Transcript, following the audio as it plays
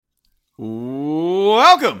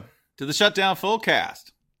Welcome to the Shutdown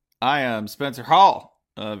Fullcast. I am Spencer Hall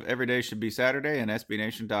of Every Day Should Be Saturday and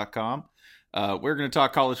SBNation.com. We're going to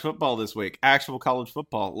talk college football this week. Actual college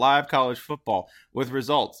football, live college football with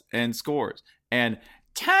results and scores and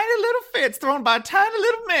tiny little fits thrown by tiny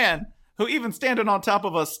little men who even standing on top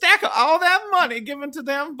of a stack of all that money given to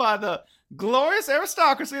them by the glorious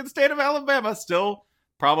aristocracy of the state of Alabama, still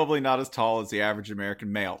probably not as tall as the average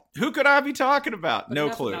American male. Who could I be talking about? But no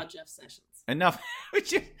enough clue. About Jeff Sessions. Enough.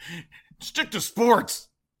 Stick to sports.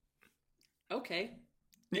 Okay.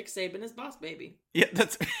 Nick Saban is boss baby. Yeah,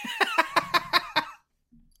 that's...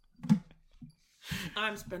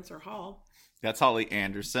 I'm Spencer Hall. That's Holly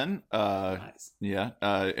Anderson. Nice. Yeah,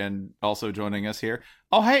 and also joining us here.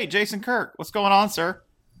 Oh, hey, Jason Kirk. What's going on, sir?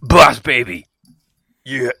 Boss baby.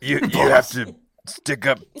 You have to stick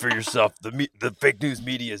up for yourself. The fake news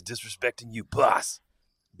media is disrespecting you, boss.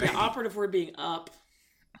 The operative word being up.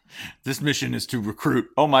 This mission is to recruit.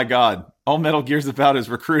 Oh my God. All Metal Gear's about is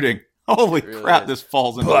recruiting. Holy crap, this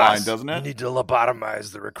falls into line, doesn't it? You need to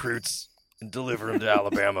lobotomize the recruits and deliver them to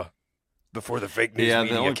Alabama before the fake news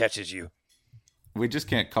media catches you. We just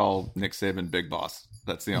can't call Nick Saban Big Boss.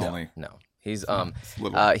 That's the only. No. He's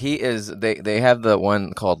he is they have the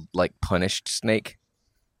one called like Punished Snake.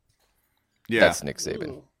 Yeah. That's Nick Saban.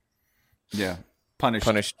 Ooh. Yeah.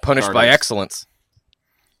 Punished by excellence.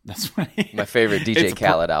 That's what my favorite DJ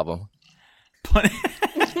Khaled album.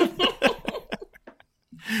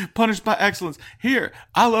 Punished by excellence. Here,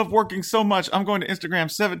 I love working so much, I'm going to Instagram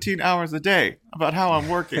 17 hours a day about how I'm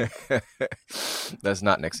working. That's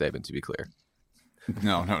not Nick Saban, to be clear.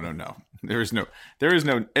 No. There is no.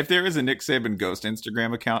 If there is a Nick Saban ghost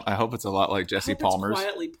Instagram account, I hope it's a lot like Jesse Palmer's. It's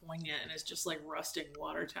quietly poignant and it's just like rusting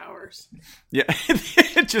water towers. Yeah,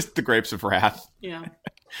 just the grapes of wrath. Yeah.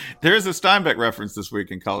 There is a Steinbeck reference this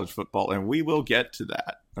week in college football, and we will get to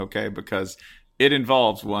that, okay? Because it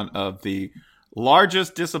involves one of the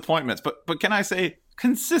largest disappointments, but can I say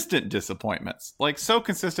consistent disappointments? Like so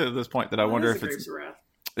consistent at this point that I wonder if it's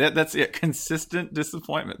that's it. Consistent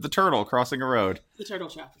disappointment. The turtle crossing a road. The turtle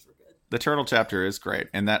chapters were good. The turtle chapter is great,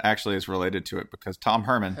 and that actually is related to it because Tom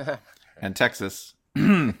Herman and Texas.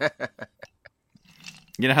 You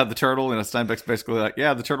know how the turtle and Steinbeck's basically like,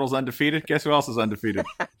 yeah, the turtle's undefeated. Guess who else is undefeated?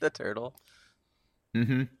 The turtle.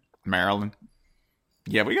 Mm-hmm. Maryland.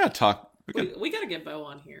 Yeah, we gotta talk. We gotta get Bo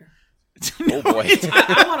on here. Oh boy.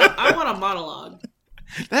 I want a monologue.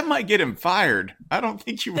 That might get him fired. I don't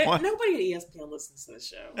think want. Nobody at ESPN listens to this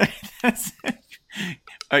show. That's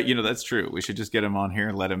true. We should just get him on here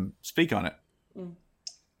and let him speak on it.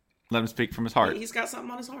 Let him speak from his heart. He's got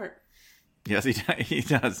something on his heart. Yes, he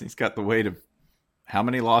does. He's got the weight of how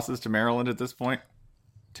many losses to Maryland at this point?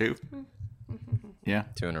 2. Yeah,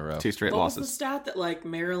 2 in a row. 2 straight losses. What was the stat that like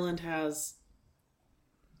Maryland has,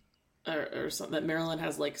 or something that Maryland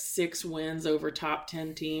has like 6 wins over top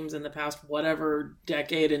 10 teams in the past whatever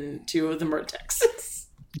decade, and 2 of them are Texas.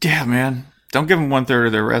 Yeah, man. Don't give them 1/3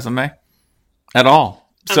 of their resume at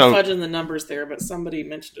all. I'm fudging the numbers there, but somebody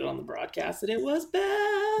mentioned it on the broadcast and it was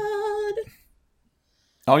bad.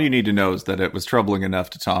 All you need to know is that it was troubling enough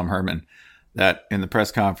to Tom Herman that in the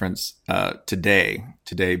press conference today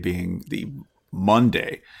being the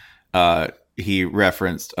Monday, he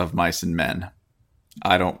referenced Of Mice and Men.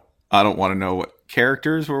 I don't want to know what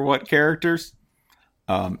characters were what characters.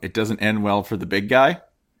 It doesn't end well for the big guy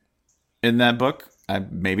in that book.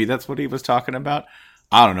 Maybe that's what he was talking about.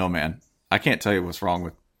 I don't know, man. I can't tell you what's wrong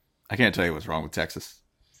with Texas,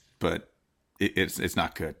 but it's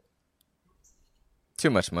not good. Too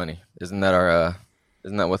much money. Isn't that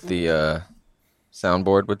what the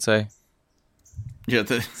soundboard would say? Yeah,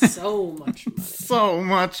 so much money. So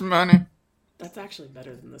much money. That's actually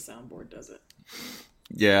better than the soundboard does it.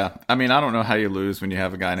 Yeah, I mean, I don't know how you lose when you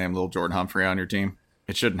have a guy named Little Jordan Humphrey on your team.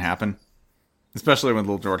 It shouldn't happen, especially when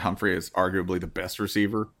Little Jordan Humphrey is arguably the best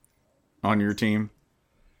receiver on your team.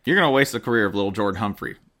 You're gonna waste the career of Little Jordan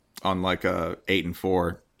Humphrey on like a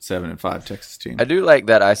 8-4, 7-5 Texas team. I do like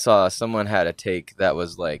that. I saw someone had a take that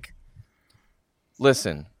was like,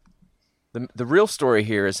 "Listen, the real story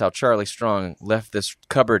here is how Charlie Strong left this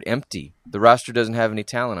cupboard empty. The roster doesn't have any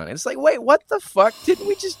talent on it." It's like, wait, what the fuck? Didn't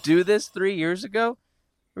we just do this 3 years ago?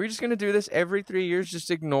 Are we just going to do this every 3 years? Just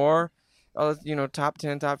ignore, top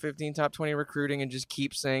 10, top 15, top 20 recruiting and just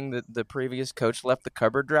keep saying that the previous coach left the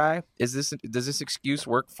cupboard dry? Does this excuse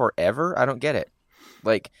work forever? I don't get it.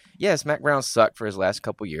 Like, yes, Mac Brown sucked for his last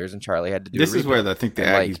couple years and Charlie had to do this. Is where I think the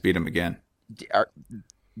Aggies beat him again.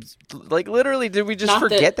 Like, literally, did we just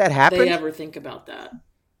forget that happened? They ever think about that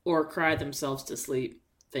or cry themselves to sleep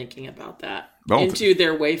thinking about that Both. Into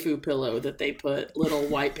their waifu pillow that they put little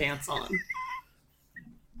white pants on.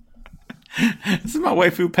 This is my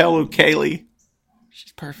waifu Pelu, Kaylee.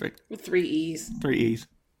 She's perfect. With 3 E's. 3 E's.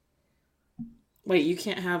 Wait, you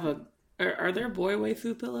can't have a... Are there boy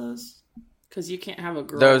waifu pillows? Because you can't have a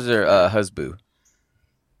girl. Those are husboo.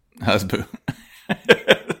 Husboo.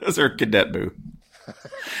 Those are cadet boo.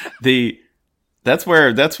 That's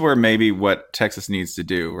where maybe what Texas needs to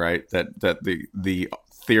do, right? That the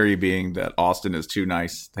theory being that Austin is too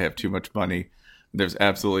nice, they have too much money. There's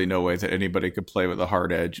absolutely no way that anybody could play with a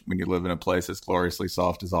hard edge when you live in a place as gloriously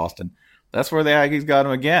soft as Austin. That's where the Aggies got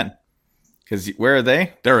them again. Because where are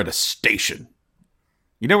they? They're at a station.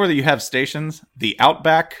 You know where you have stations? The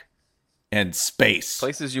Outback and space.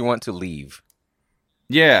 Places you want to leave.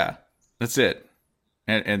 Yeah, that's it.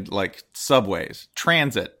 And like subways,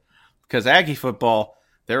 transit. Because Aggie football,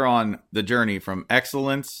 they're on the journey from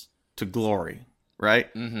excellence to glory,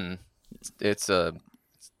 right? Mm-hmm. It's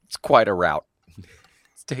quite a route.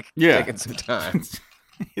 It's taking some time.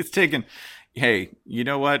 It's taken. Hey, you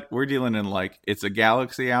know what? We're dealing in it's a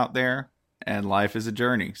galaxy out there, and life is a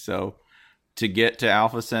journey. So to get to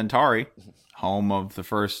Alpha Centauri, home of the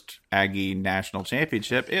first Aggie national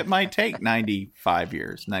championship, it might take 95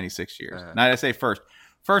 years, 96 years. Now I say first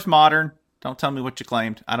modern. Don't tell me what you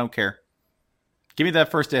claimed. I don't care. Give me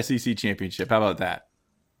that first SEC championship. How about that?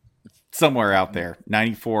 Somewhere out there,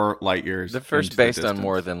 94 light years. The first based on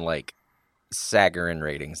more than Sagarin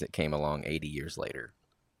ratings that came along 80 years later.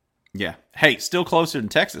 Yeah. Hey, still closer than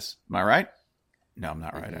Texas. Am I right? No, I'm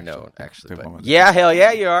not right. Actually. No, actually. But yeah, hell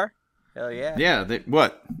yeah, you are. Hell yeah. Yeah.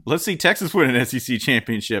 What? Let's see Texas win an SEC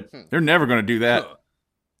championship. They're never going to do that.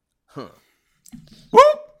 Woo!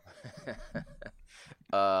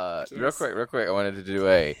 Real quick. I wanted to do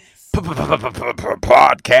a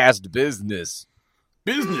podcast business.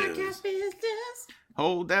 Business.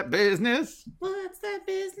 Hold that business. What's that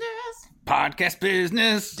business? Podcast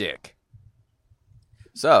business. Dick.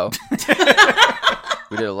 So,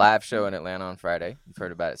 we did a live show in Atlanta on Friday. You've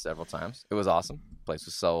heard about it several times. It was awesome. The place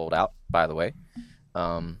was sold out, by the way.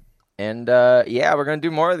 We're going to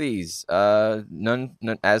do more of these. None,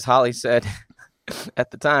 as Holly said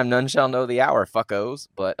at the time, none shall know the hour, fuckos.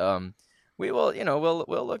 But we will,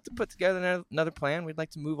 we'll look to put together another plan. We'd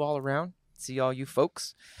like to move all around, see all you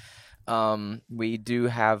folks. We do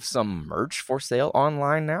have some merch for sale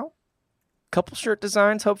online now. Couple shirt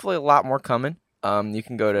designs, hopefully a lot more coming. You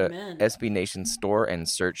can go to SB Nation store and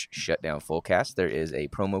search Shutdown Fullcast. There is a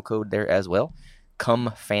promo code there as well.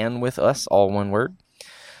 Come fan with us, all one word.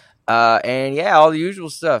 All the usual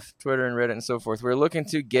stuff, Twitter and Reddit and so forth. We're looking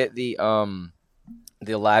to get the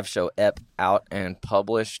live show ep out and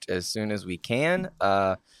published as soon as we can.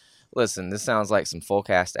 Listen, this sounds like some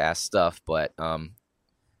Fullcast ass stuff, but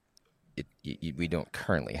we don't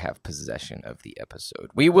currently have possession of the episode.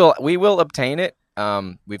 We will obtain it.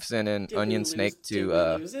 We've sent in Onion Snake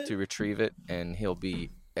to retrieve it, and he'll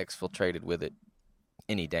be exfiltrated with it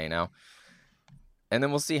any day now. And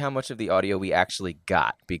then we'll see how much of the audio we actually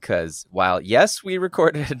got, because while, yes, we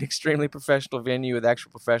recorded at an extremely professional venue with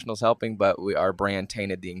actual professionals helping, but our brand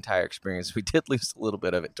tainted the entire experience. We did lose a little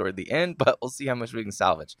bit of it toward the end, but we'll see how much we can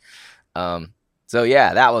salvage. That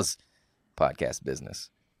was podcast business.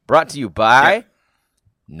 Brought to you by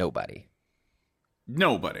Nobody.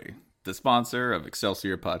 The sponsor of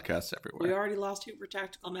Excelsior Podcasts Everywhere. We already lost Hoover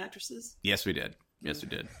Tactical Mattresses. Yes, we did.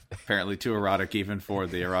 Apparently too erotic even for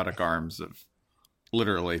the erotic arms of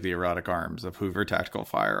Hoover Tactical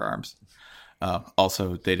Firearms.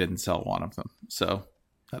 Also, they didn't sell one of them, so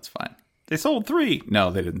that's fine. They sold 3. No,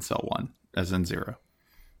 they didn't sell one, as in 0.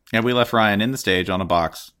 And we left Ryan in the stage on a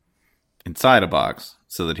box, inside a box,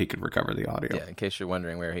 so that he could recover the audio. Yeah, in case you're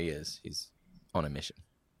wondering where he is, he's on a mission.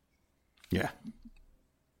 Yeah.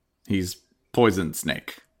 He's Poison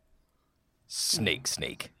Snake. Snake.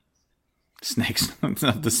 Snakes,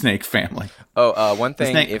 the snake family. Oh, one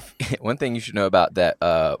thing you should know about that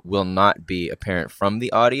will not be apparent from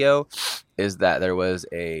the audio is that there was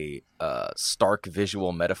a stark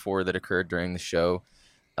visual metaphor that occurred during the show.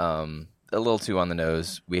 A little too on the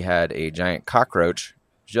nose. We had a giant cockroach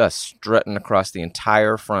just strutting across the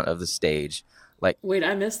entire front of the stage. Wait,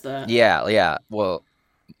 I missed that. Yeah. Well,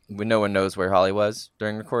 no one knows where Holly was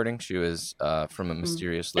during recording. She was from a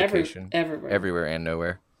mysterious location, everywhere and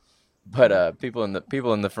nowhere. But people in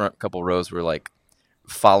the front couple rows were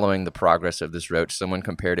following the progress of this roach. Someone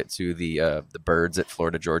compared it to the birds at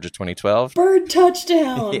Florida Georgia 2012. Bird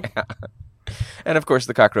touchdown. Yeah. And of course,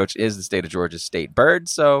 the cockroach is the state of Georgia's state bird,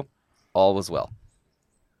 so all was well.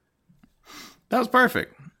 That was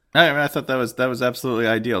perfect. I thought that was absolutely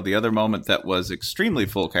ideal. The other moment that was extremely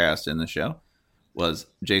full cast in the show was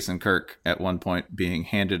Jason Kirk at one point being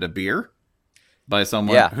handed a beer. by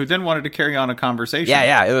someone who then wanted to carry on a conversation.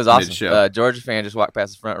 Yeah, it was awesome. Mid-show. Georgia fan just walked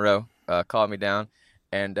past the front row, called me down,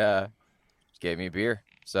 and gave me a beer.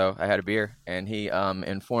 So I had a beer, and he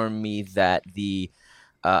informed me that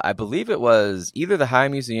I believe it was either the High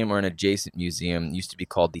Museum or an adjacent museum used to be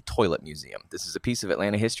called the Toilet Museum. This is a piece of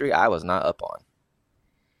Atlanta history I was not up on.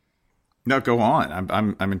 No, go on.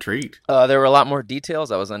 I'm intrigued. There were a lot more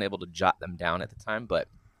details. I was unable to jot them down at the time, but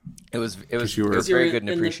it was very good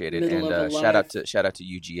and appreciated. And shout out to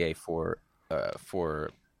UGA for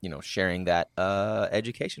sharing that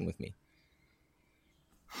education with me.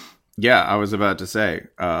 Yeah, I was about to say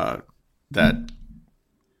that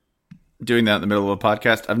doing that in the middle of a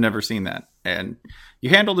podcast, I've never seen that, and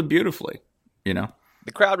you handled it beautifully.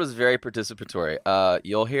 The crowd was very participatory.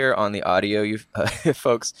 You'll hear on the audio, you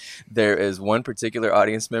folks, there is one particular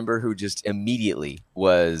audience member who just immediately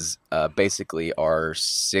was basically our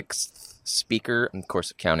sixth speaker, and of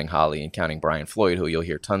course, counting Holly and counting Brian Floyd, who you'll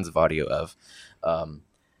hear tons of audio of,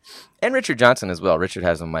 and Richard Johnson as well. Richard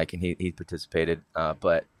has a mic, and he participated.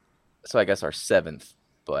 So I guess our seventh,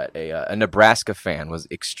 but a Nebraska fan was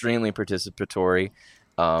extremely participatory.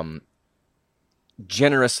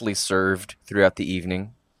 Generously served throughout the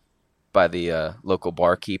evening by the local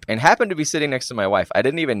barkeep, and happened to be sitting next to my wife. I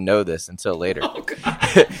didn't even know this until later. Oh,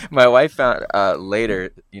 God. My wife found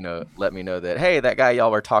later, let me know that, hey, that guy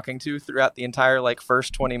y'all were talking to throughout the entire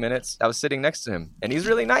first 20 minutes, I was sitting next to him, and he's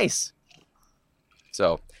really nice.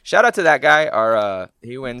 So shout out to that guy.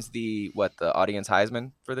 He wins the audience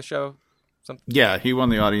Heisman for the show. Yeah, he won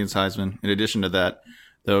the audience Heisman. In addition to that,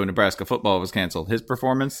 though Nebraska football was canceled, his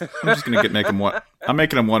performance, I'm just going to make him one. I'm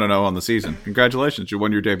making him 1-0 on the season. Congratulations, you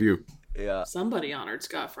won your debut. Yeah, somebody honored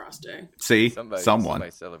Scott Frost Day. See,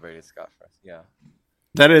 somebody celebrated Scott Frost. Yeah,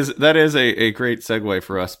 that is a great segue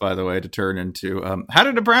for us, by the way, to turn into how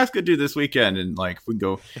did Nebraska do this weekend, and we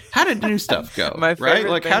go, how did new stuff go? My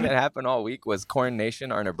favorite thing that happened all week was Corn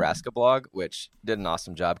Nation, our Nebraska blog, which did an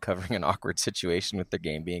awesome job covering an awkward situation with their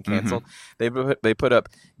game being canceled. Mm-hmm. They put up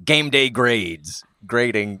game day grades,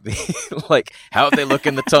 grading how'd they look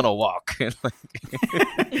in the tunnel walk.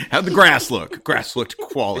 How'd the grass look? Grass looked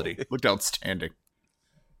quality. Looked outstanding.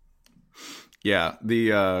 Yeah,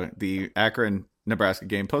 the Akron Nebraska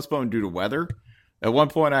game postponed due to weather. At one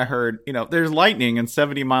point I heard, there's lightning and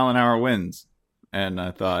 70-mile-an-hour winds. And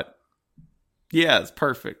I thought, yeah, it's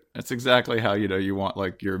perfect. That's exactly how, you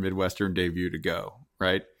want your Midwestern debut to go,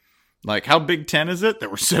 right? How Big Ten is it? There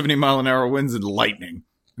were 70-mile-an-hour winds and lightning.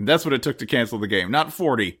 And that's what it took to cancel the game. Not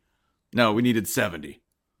 40. No, we needed 70.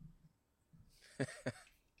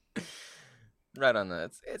 Right on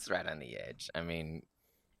it's right on the edge. I mean,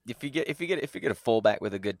 if you get a fullback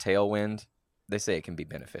with a good tailwind, they say it can be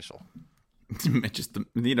beneficial. Just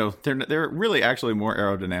they're really actually more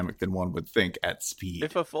aerodynamic than one would think at speed.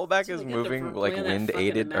 If a fullback is moving wind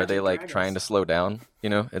aided, are they trying to slow down?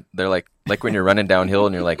 They're like when you're running downhill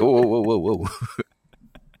and you're like, whoa, whoa, whoa, whoa, whoa.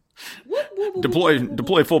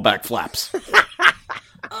 Deploy fullback flaps.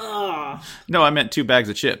 No, I meant 2 bags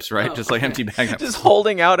of chips, right? Just empty bag. Just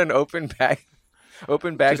holding out an open bag of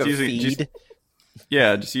feed.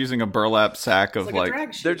 Just using a burlap sack of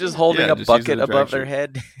they're just holding a bucket above their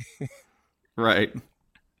head. Right.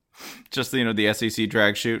 Just the SEC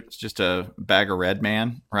drag chute. It's just a bag of Red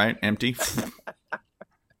Man, right? Empty.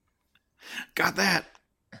 Got that.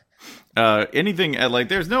 Anything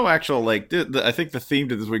there's no actual I think the theme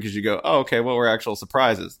to this week is you go, oh, okay, what were actual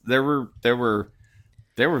surprises? There were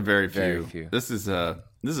very few. This is a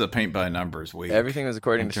paint by numbers week. Everything was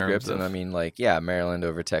according to script, and I mean, Maryland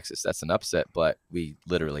over Texas, that's an upset, but we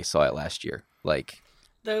literally saw it last year.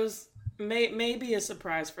 Those may be a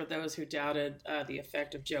surprise for those who doubted the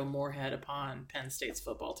effect of Joe Moorhead upon Penn State's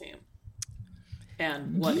football team,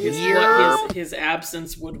 and what his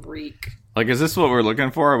absence would wreak. Is this what we're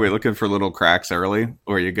looking for? Are we looking for little cracks early,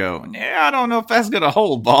 where you go, yeah, I don't know if that's gonna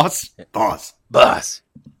hold, boss.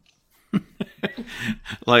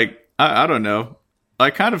 I don't know.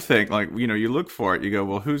 I kind of think, you look for it, you go,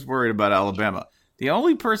 well, who's worried about Alabama? The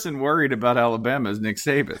only person worried about Alabama is Nick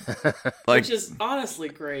Saban. Which is honestly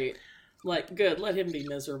great. Good. Let him be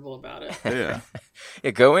miserable about it. Yeah.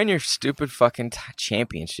 Yeah, go in your stupid fucking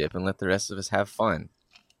championship and let the rest of us have fun.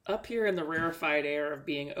 Up here in the rarefied air of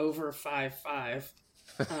being over 5'5",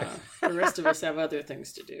 the rest of us have other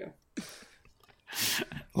things to do.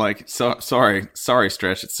 Sorry,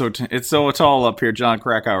 Stretch. It's so tall up here. John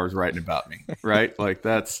Krakauer's writing about me, right?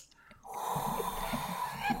 That's.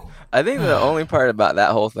 I think the only part about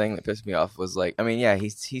that whole thing that pissed me off was like, I mean, yeah, he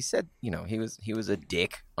said, he was a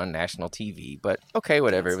dick on national TV, but okay,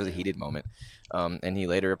 whatever. It was a heated moment. And he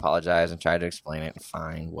later apologized and tried to explain it.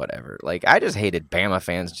 Fine, whatever. Like, I just hated Bama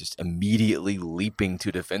fans just immediately leaping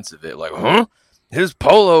to defense of it. Like, huh? His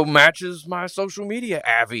polo matches my social media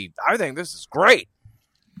Avi. I think this is great.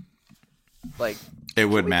 Like, it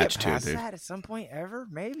would match too, dude. dude. That at some point ever,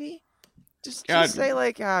 maybe. Just say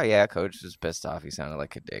like, oh yeah, coach was pissed off. He sounded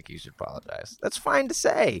like a dick. You should apologize. That's fine to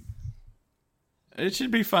say. It should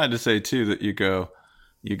be fine to say too that you go,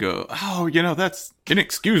 oh, that's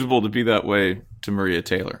inexcusable to be that way to Maria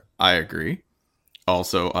Taylor. I agree.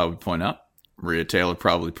 Also, I would point out Maria Taylor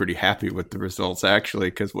probably pretty happy with the results actually,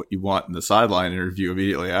 because what you want in the sideline interview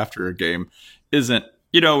immediately after a game isn't,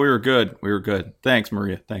 we were good. Thanks,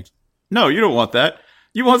 Maria. Thanks. No, you don't want that.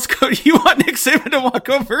 You want Nick Saban to walk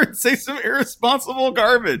over and say some irresponsible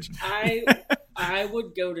garbage. I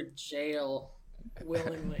would go to jail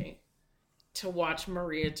willingly to watch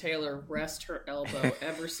Maria Taylor rest her elbow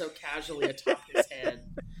ever so casually atop his head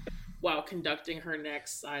while conducting her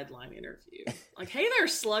next sideline interview. Like, hey there,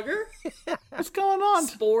 slugger. What's going on?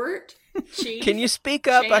 Sport, chief. Can you speak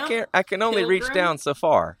up? Champ, I can only Pilgrim, reach down so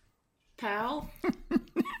far. Pal.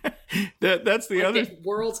 That's the other the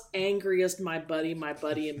world's angriest my buddy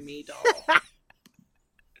and me doll.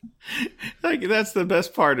 Like, that's the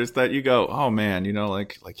best part is that you go, oh man,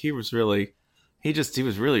 like he was really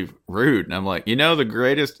rude. And I'm like, the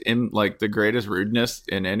greatest rudeness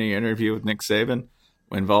in any interview with Nick Saban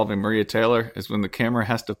involving Maria Taylor is when the camera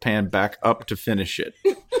has to pan back up to finish it.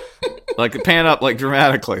 Like pan up like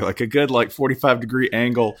dramatically, like a good 45-degree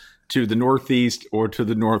angle to the northeast or to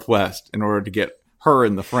the northwest in order to get her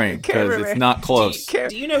in the frame because it's not close.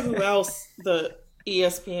 Do you know who else the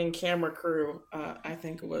ESPN camera crew I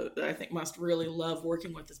think must really love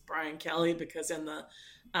working with is Brian Kelly, because in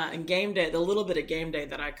game day, the little bit of game day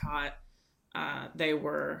that I caught,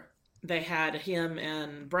 they had him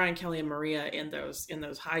and Brian Kelly and Maria in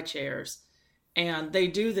those high chairs, and they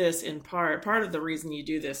do this in part of the reason you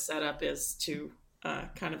do this setup is to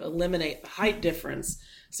kind of eliminate the height difference.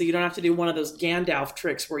 So you don't have to do one of those Gandalf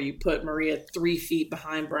tricks where you put Maria 3 feet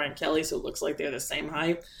behind Brian Kelly so it looks like they're the same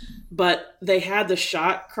height. But they had the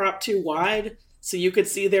shot cropped too wide so you could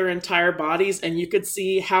see their entire bodies and you could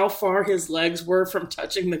see how far his legs were from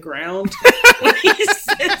touching the ground when he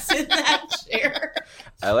sits in that chair.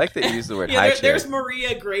 I like that you use the word high chair. There's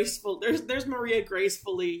Maria graceful. There's Maria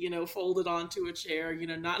gracefully, folded onto a chair,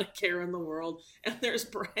 not a care in the world. And there's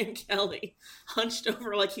Brian Kelly hunched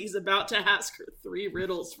over like he's about to ask her 3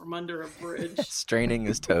 riddles from under a bridge, straining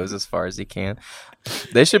his toes as far as he can.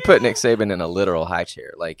 They should put Nick Saban in a literal high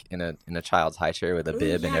chair, like in a child's high chair with a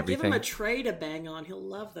bib and everything. Give him a tray to bang on. He'll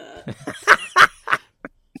love that.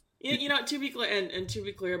 To be clear, and to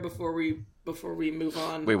be clear, before we move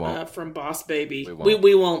on, we won't. From Boss Baby,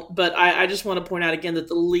 we won't. But I just want to point out again that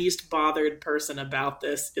the least bothered person about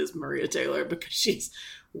this is Maria Taylor, because she's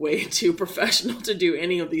way too professional to do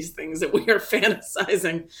any of these things that we are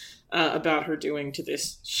fantasizing about her doing to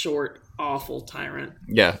this short, awful tyrant.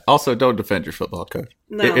 Yeah. Also, don't defend your football coach.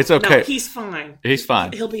 No, it's okay. No, he's fine. He's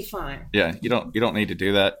fine. He'll be fine. Yeah. You don't need to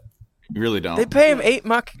do that. You really don't. They pay him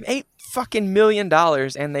 $8 fucking million,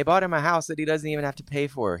 and they bought him a house that he doesn't even have to pay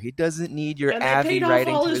for. He doesn't need your Avi writing. And they paid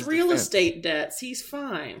off all his real estate debts. He's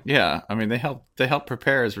fine. Yeah, I mean they help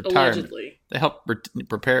prepare his retirement. Allegedly. They help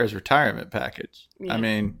prepare his retirement package. Yeah. I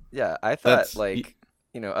mean, yeah, I thought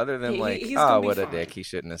other than what a dick, he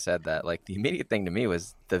shouldn't have said that. Like the immediate thing to me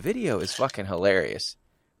was the video is fucking hilarious.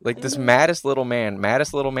 Like this maddest little man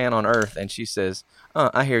on earth, and she says,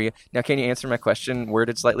 I hear you. Now, can you answer my question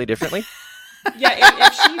worded slightly differently? Yeah,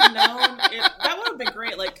 if she'd known, that would have been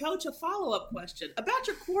great. Like, Coach, a follow-up question about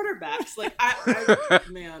your quarterbacks. Like,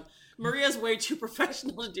 man, Maria's way too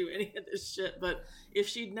professional to do any of this shit, but if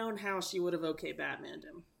she'd known how, she would have Batmaned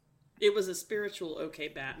him. It was a spiritual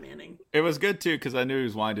Batmaning. It was good, too, because I knew he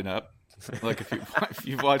was winding up. Like if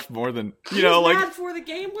you watched more than he was mad before the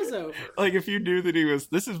game was over. Like if you knew that he was,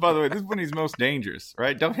 this is when he's most dangerous,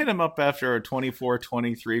 right? Don't hit him up after a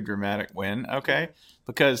 24-23 dramatic win, okay?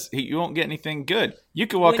 Because you won't get anything good. You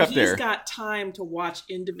could walk up there. He's got time to watch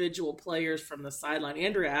individual players from the sideline.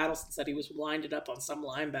 Andrea Adelson said he was winded up on some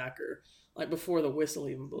linebacker like before the whistle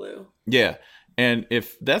even blew. Yeah, and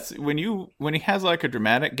if that's when he has like a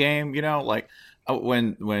dramatic game, like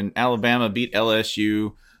when Alabama beat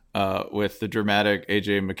LSU. With the dramatic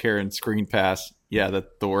A.J. McCarron screen pass. Yeah,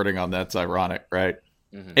 the wording on that's ironic, right?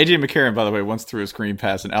 Mm-hmm. A.J. McCarron, by the way, once threw a screen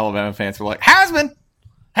pass, and Alabama fans were like, Hasman,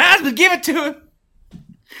 give it to him.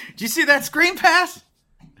 Did you see that screen pass?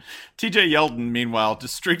 TJ Yeldon, meanwhile,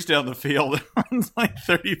 just streaks down the field and runs like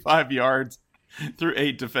 35 yards through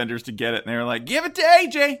 8 defenders to get it. And they were like, give it to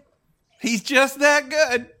AJ. He's just that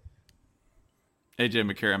good.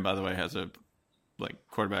 AJ McCarron, by the way, has a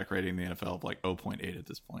quarterback rating in the NFL of like 0.8 at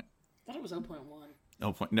this point. I thought it was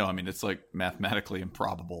 0.1. No, I mean, it's like mathematically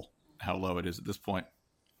improbable how low it is at this point.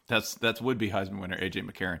 That's would-be Heisman winner AJ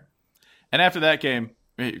McCarron. And after that game,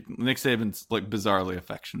 Nick Saban's like bizarrely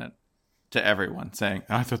affectionate to everyone, saying,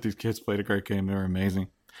 I thought these kids played a great game. They were amazing.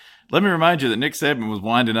 Let me remind you that Nick Saban was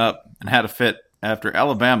winding up and had a fit after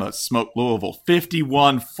Alabama smoked Louisville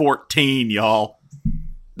 51-14, y'all.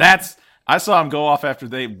 I saw him go off after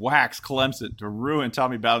they waxed Clemson to ruin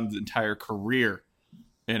Tommy Bowden's entire career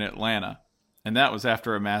in Atlanta. And that was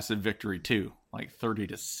after a massive victory, too, like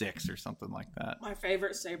 30-6 or something like that. My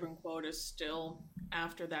favorite Saban quote is still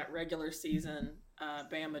after that regular season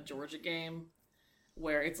Bama-Georgia game,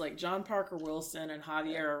 where it's like John Parker Wilson and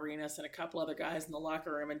Javier Arenas and a couple other guys in the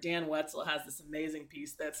locker room. And Dan Wetzel has this amazing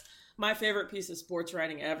piece that's my favorite piece of sports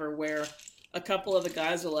writing ever, where a couple of the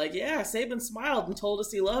guys are like, yeah, Saban smiled and told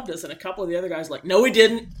us he loved us. And a couple of the other guys are like, no, he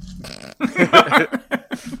didn't.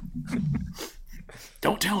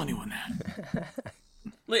 Don't tell anyone that.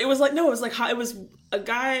 It was a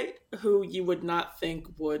guy who you would not think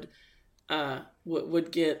would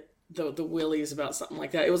get the willies about something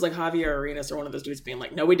like that. It was like Javier Arenas or one of those dudes being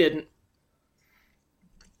like, no, we didn't.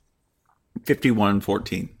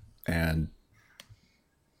 51-14 and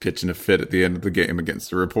pitching a fit at the end of the game against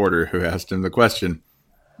the reporter who asked him the question,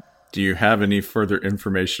 do you have any further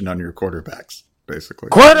information on your quarterbacks? Basically.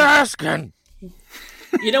 Quit asking!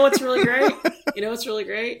 You know what's really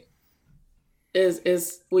great?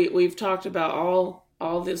 Is we've talked about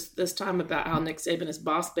all this time about how Nick Saban is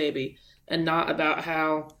boss baby and not about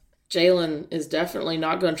how Jalen is definitely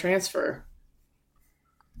not going to transfer.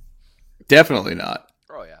 Definitely not.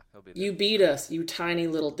 Oh yeah, he'll be there. You beat us, you tiny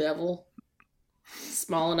little devil.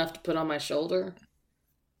 Small enough to put on my shoulder.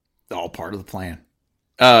 All part of the plan.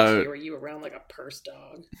 Were you around like a purse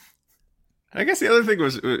dog? I guess the other thing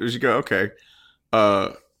was you go, okay,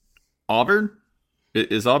 Auburn?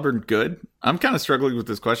 Is Auburn good? I'm kind of struggling with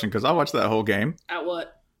this question because I watched that whole game. At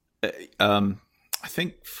what? I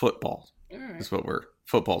think football Right. is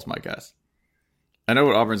football's my guess. I know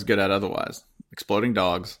what Auburn's good at otherwise. Exploding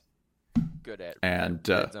dogs. Good at and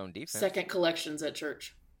red zone defense. Second collections at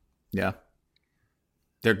church. Yeah.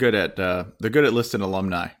 They're good at listing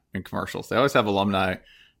alumni in commercials. They always have alumni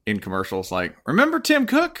in commercials like, remember Tim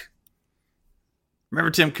Cook?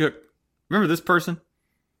 Remember Tim Cook? Remember this person?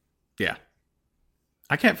 Yeah.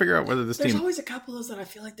 I can't figure out whether this There's team... always a couple of those that I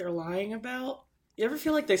feel like they're lying about. You ever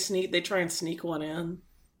feel like they try and sneak one in?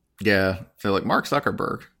 Yeah. Feel like Mark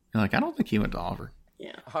Zuckerberg. You're like, I don't think he went to Auburn.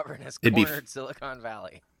 Yeah. Auburn has cornered Silicon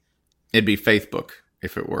Valley. It'd be Facebook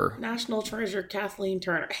if it were. National treasure Kathleen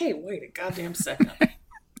Turner. Hey, wait a goddamn second.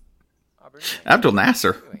 Auburn. Abdul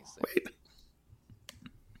Nasser. Wait.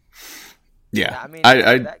 Yeah. I mean,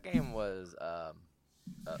 I that game was a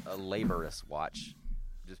laborious watch.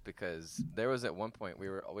 Just because there was at one point we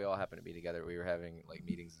all happened to be together. We were having like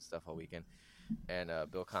meetings and stuff all weekend, and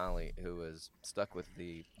Bill Connolly, who was stuck with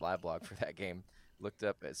the live blog for that game, looked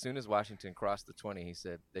up as soon as Washington crossed the 20. He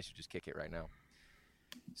said they should just kick it right now.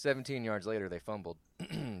 17 yards later, they fumbled.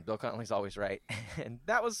 Bill Connolly's always right, and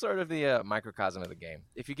that was sort of the microcosm of the game.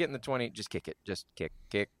 If you get in the 20, just kick it. Just kick.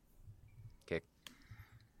 You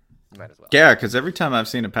might as well. Yeah, because every time I've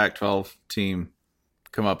seen a Pac-12 team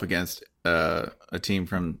come up against a team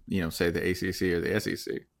from, say the ACC or the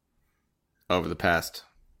SEC over the past,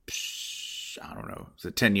 I don't know, is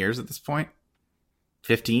it 10 years at this point?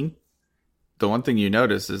 15? The one thing you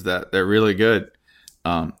notice is that they're really good,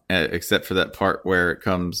 except for that part where it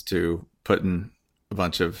comes to putting a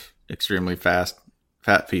bunch of extremely fat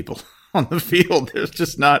people on the field. There's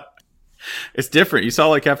just not, it's different. You saw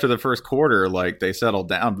like after the first quarter, like they settled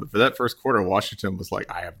down, but for that first quarter, Washington was like,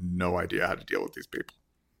 I have no idea how to deal with these people.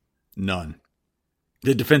 None.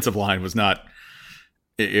 The defensive line was not,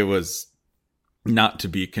 it was not to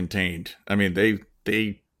be contained. I mean,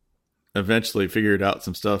 they eventually figured out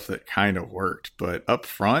some stuff that kind of worked, but up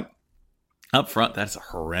front, that's a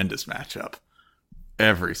horrendous matchup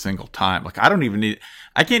every single time. Like I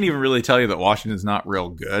can't even really tell you that Washington's not real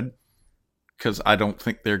good because I don't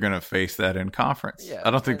think they're going to face that in conference. Yeah, I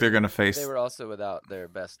don't think they're going to face. They were also without their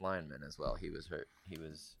best lineman as well. He was hurt. He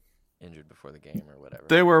was injured before the game or whatever.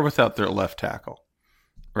 They were without their left tackle,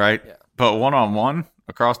 right? Yeah. But one-on-one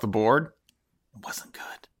across the board, it wasn't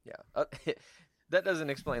good. Yeah. That doesn't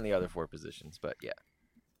explain the other four positions, but yeah.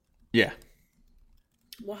 Yeah.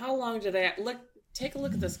 Well, how long do they take a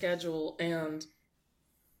look at the schedule and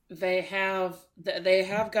they have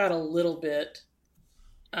got a little bit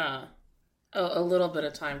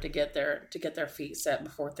of time to get their feet set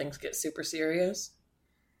before things get super serious.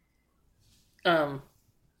 Are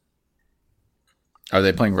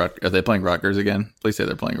they playing Rutgers again? Please say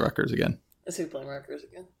they're playing Rutgers again. Is who playing Rutgers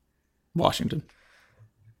again? Washington.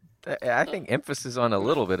 I think emphasis on a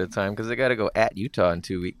little bit of time because they got to go at Utah in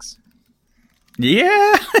 2 weeks.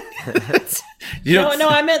 Yeah. No,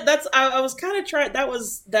 I meant I was kind of trying.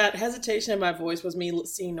 That hesitation in my voice was me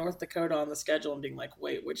seeing North Dakota on the schedule and being like,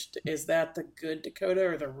 wait, which is that, the good Dakota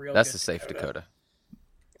or the real? That's good the safe Dakota.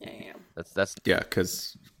 Yeah. That's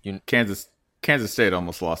because Kansas State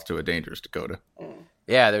almost lost to a dangerous Dakota.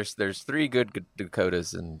 Yeah, there's 3 good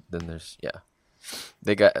Dakotas, and then there's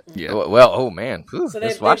they got well. Oh man, so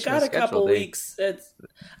they've got a couple weeks.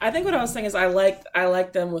 I think what I was saying is I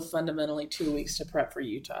like them with fundamentally 2 weeks to prep for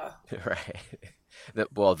Utah. Right.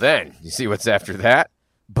 Well, then you see what's after that,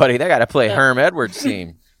 buddy. They got to play Herm Edwards'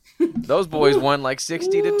 team. Those boys won like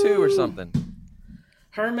 60-2 or something.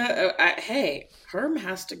 Herm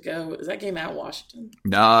has to go. Is that game at Washington?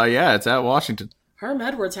 Yeah, it's at Washington. Herm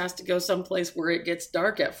Edwards has to go someplace where it gets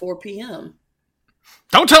dark at 4 p.m.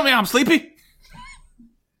 Don't tell me I'm sleepy.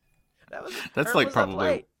 That's Herm like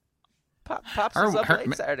probably Pops was up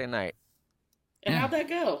late Saturday night. And how'd that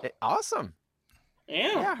go? Awesome.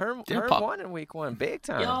 Yeah. Herm won in week 1, big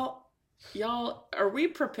time. Y'all, are we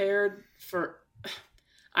prepared for?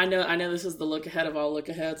 I know this is the look ahead of all look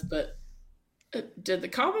aheads, but did the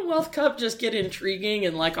Commonwealth Cup just get intriguing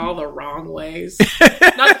in like all the wrong ways?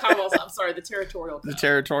 Not the Commonwealth. I'm sorry, the Territorial Cup. The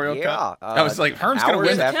Territorial Cup. I was like, Herm's going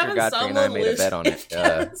to win. After Godfrey and I made a bet on it.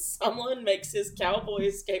 Kevin Sumlin makes his Cowboy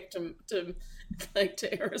escape to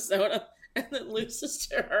Arizona and then loses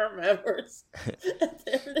to Herm Edwards at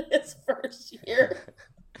the end of his first year.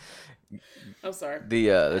 I'm sorry.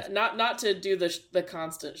 Not to do the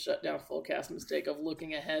constant shutdown full cast mistake of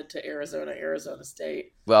looking ahead to Arizona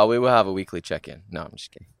State. Well, we will have a weekly check-in. No, I'm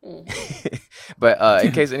just kidding. But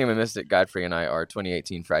in case anyone missed it, Godfrey and I, our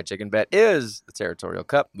 2018 fried chicken bet is the Territorial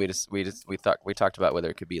Cup. We talked about whether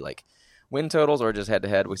it could be like win totals or just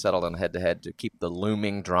head-to-head. We settled on head-to-head to keep the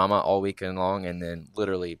looming drama all weekend long, and then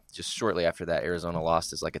literally just shortly after that, Arizona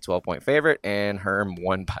lost as like a 12-point favorite, and Herm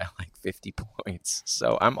won by like 50 points.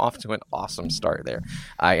 So I'm off to an awesome start there.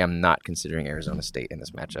 I am not considering Arizona State in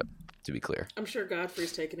this matchup, to be clear. I'm sure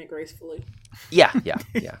Godfrey's taking it gracefully. Yeah,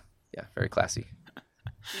 very classy.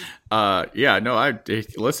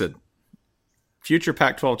 Listen, future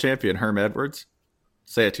Pac-12 champion Herm Edwards,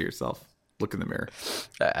 say it to yourself. Look in the mirror.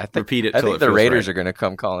 Repeat it. I think the Raiders are going to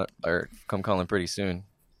come calling pretty soon.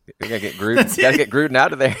 We got to get Gruden. Got to get Gruden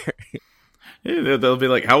out of there. Yeah, they'll be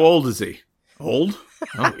like, "How old is he? Old?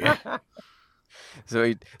 Oh yeah."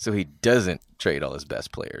 So he doesn't trade all his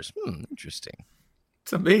best players. Interesting.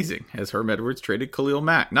 It's amazing. Has Herm Edwards traded Khalil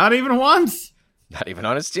Mack? Not even once. Not even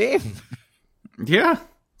on his team. Yeah,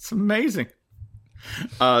 it's amazing.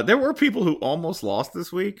 There were people who almost lost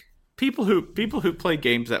this week. People who played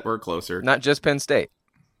games that were closer. Not just Penn State.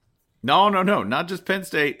 No. Not just Penn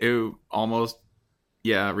State, who almost,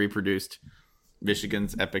 reproduced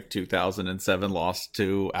Michigan's epic 2007 loss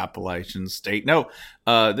to Appalachian State. No,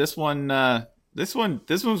 this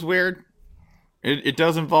one's weird. It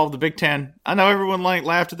does involve the Big Ten. I know everyone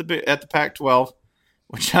laughed at the Pac-12,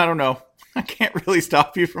 which I don't know. I can't really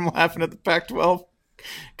stop you from laughing at the Pac-12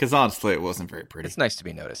 because honestly, it wasn't very pretty. It's nice to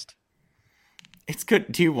be noticed. It's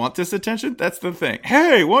good. Do you want this attention? That's the thing.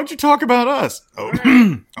 Hey, why don't you talk about us?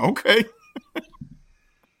 Oh, okay.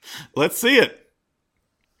 Let's see it.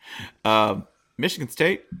 Michigan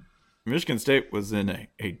State was in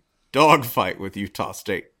a dogfight with Utah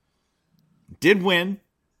State. Did win.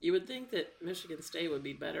 You would think that Michigan State would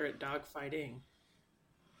be better at dogfighting.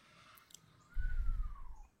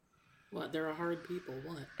 What? They're a hard people.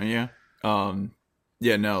 What? Yeah.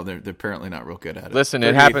 No, they're apparently not real good at it. Listen,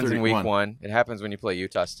 it happens in week 1. It happens when you play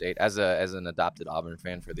Utah State. As an adopted Auburn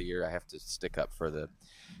fan for the year, I have to stick up for the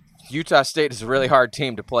Utah State is a really hard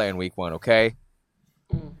team to play in week 1, okay?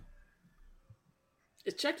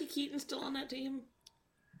 Is Chucky Keaton still on that team?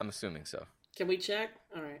 I'm assuming so. Can we check?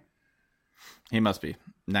 All right. He must be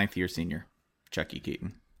 9th year senior, Chucky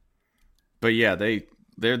Keaton. But yeah, they're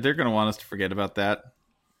going to want us to forget about that.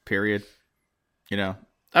 Period. You know,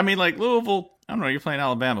 I mean, like Louisville. I don't know. You're playing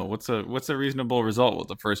Alabama. What's a reasonable result with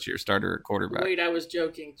the first year starter at quarterback? Wait, I was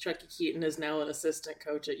joking. Chucky Keaton is now an assistant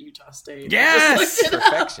coach at Utah State. Yes,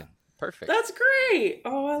 perfection, perfect. That's great.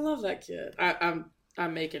 Oh, I love that kid.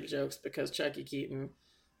 I'm making jokes because Chucky Keaton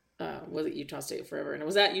was at Utah State forever, and it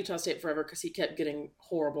was at Utah State forever because he kept getting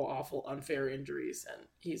horrible, awful, unfair injuries, and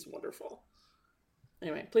he's wonderful.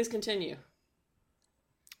 Anyway, please continue.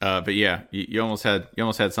 But yeah, you almost had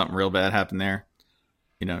something real bad happen there.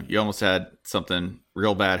 You almost had something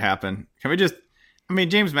real bad happen. Can we just? I mean,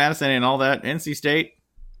 James Madison and all that. NC State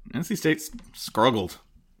struggled.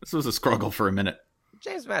 This was a struggle for a minute.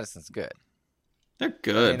 James Madison's good. They're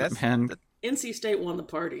good, man. NC State won the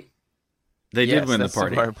party. They did win the party. That's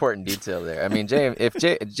the more important detail there. I mean, if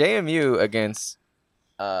JMU against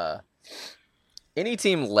any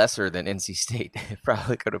team lesser than NC State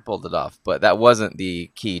probably could have pulled it off, but that wasn't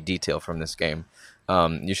the key detail from this game.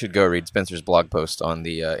 You should go read Spencer's blog post on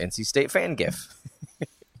the NC State fan gif.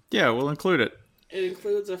 Yeah, we'll include it. It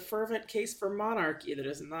includes a fervent case for monarchy that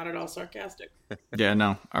is not at all sarcastic. Yeah,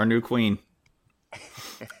 no, our new queen.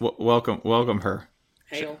 Welcome her.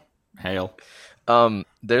 Hail.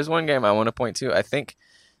 There's one game I want to point to. I think,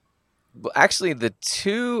 actually, the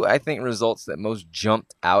two results that most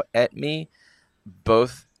jumped out at me,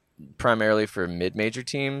 both primarily for mid-major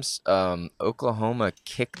teams. Oklahoma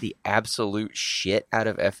kicked the absolute shit out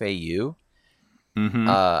of FAU. Mm-hmm.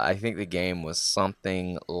 I think the game was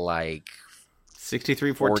something like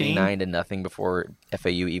 63-14, 49-0 before FAU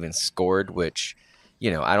even scored, which,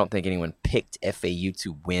 I don't think anyone picked FAU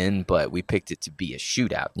to win, but we picked it to be a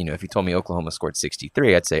shootout. If you told me Oklahoma scored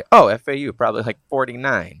 63, I'd say, oh, FAU probably like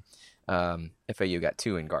 49. FAU got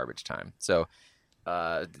 2 in garbage time. So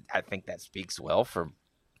I think that speaks well for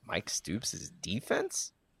Mike Stoops'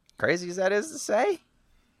 defense. Crazy as that is to say.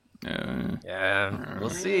 Yeah,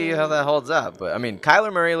 we'll see how that holds up. But I mean,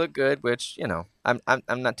 Kyler Murray looked good, which I'm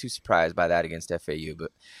not too surprised by that against FAU.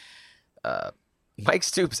 But Mike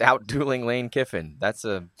Stoops out dueling Lane Kiffin. That's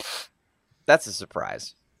a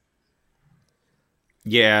surprise.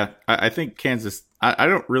 Yeah, I think Kansas. I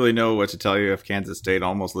don't really know what to tell you if Kansas State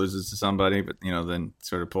almost loses to somebody, but then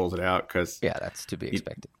sort of pulls it out because that's to be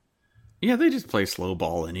expected. Yeah, they just play slow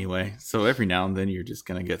ball anyway. So every now and then you're just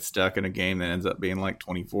going to get stuck in a game that ends up being like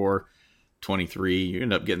 24-23. You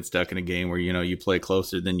end up getting stuck in a game where, you play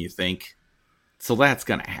closer than you think. So that's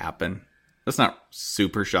going to happen. That's not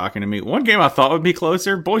super shocking to me. One game I thought would be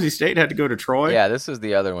closer, Boise State had to go to Troy. Yeah, this was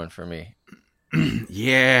the other one for me.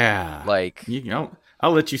 Yeah.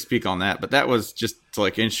 I'll let you speak on that. But that was just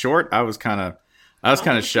like, in short, I was kind of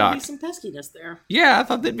shocked. Some peskiness there. Yeah, I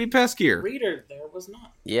thought they'd be peskier. Reader there was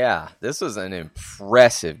not. Yeah, this was an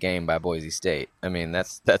impressive game by Boise State. I mean,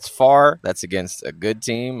 that's far. That's against a good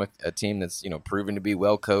team, a team that's proven to be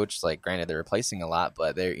well coached. Like, granted, they're replacing a lot,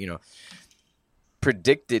 but they're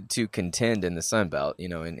predicted to contend in the Sun Belt.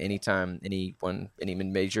 And anytime any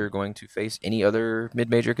mid-major going to face any other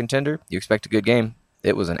mid-major contender, you expect a good game.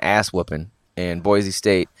 It was an ass whooping, and Boise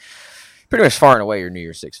State pretty much far and away your New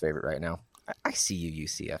Year's Six favorite right now. I see you,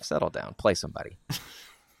 UCF. Settle down. Play somebody.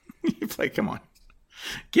 Come on.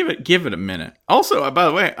 Give it a minute. Also, by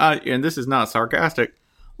the way, and this is not sarcastic,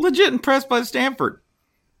 legit impressed by Stanford.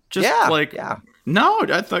 No,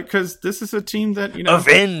 I thought because this is a team that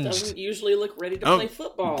avenged doesn't usually look ready to play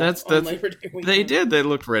football. That's Labor Day weekend. They did. They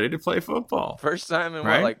looked ready to play football. First time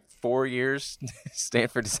in 4 years,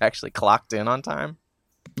 Stanford has actually clocked in on time.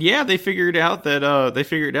 Yeah, they figured out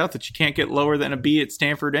that you can't get lower than a B at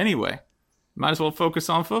Stanford anyway. Might as well focus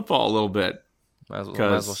on football a little bit. Might as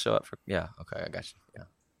well show up for. Yeah, okay, I got you.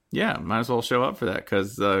 Yeah, might as well show up for that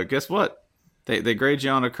because guess what? They grade you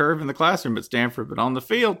on a curve in the classroom at Stanford, but on the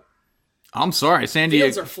field, I'm sorry, San Diego.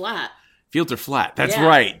 Fields are flat. Fields are flat. That's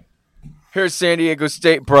right. Here's San Diego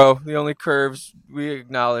State, bro. The only curves we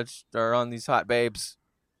acknowledge are on these hot babes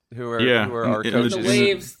who are our coaches. The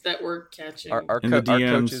waves that we're catching. Our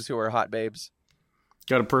coaches who are hot babes.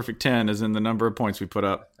 Got a perfect 10 as in the number of points we put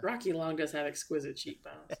up. Rocky Long does have exquisite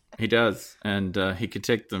cheekbones. He does. And he could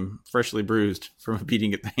take them freshly bruised from a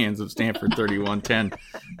beating at the hands of Stanford 31-10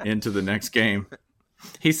 into the next game.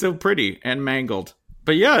 He's so pretty and mangled.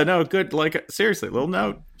 But yeah, no, good. Like, seriously, little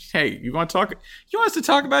note. Hey, you want us to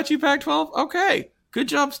talk about you, Pac-12? Okay. Good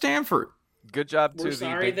job, Stanford. Good job to We're the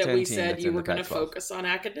sorry Big that Ten we team said that's you in were the going to Pac-12. focus on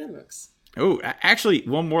academics. Oh, actually,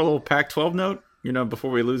 one more little Pac-12 note. Before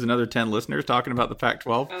we lose another 10 listeners talking about the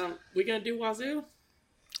Pac-12. We going to do Wazoo?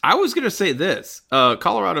 I was going to say this.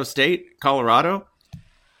 Colorado State, Colorado.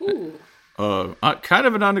 Ooh. Kind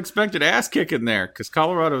of an unexpected ass kick in there because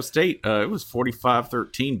Colorado State, it was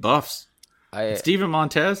 45-13 Buffs. Steven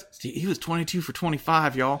Montez, he was 22 for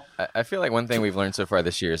 25, y'all. I feel like one thing we've learned so far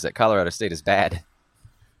this year is that Colorado State is bad.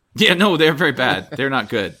 Yeah, no, they're very bad. They're not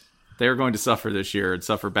good. They're going to suffer this year and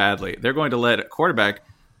suffer badly. They're going to let a quarterback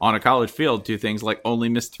on a college field do things like only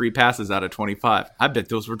miss 3 passes out of 25. I bet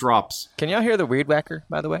those were drops. Can y'all hear the weed whacker,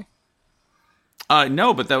 by the way?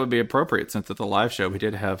 No, but that would be appropriate since at the live show we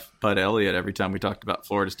did have Bud Elliott every time we talked about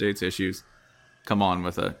Florida State's issues. come on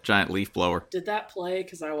with a giant leaf blower. Did that play?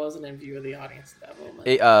 Because I wasn't in view of the audience at that moment.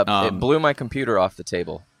 It blew my computer off the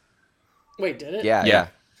table. Wait, did it? Yeah.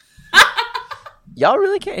 Y'all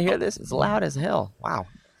really can't hear this? It's loud as hell. Wow.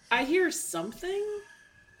 I hear something.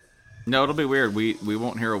 No, it'll be weird. We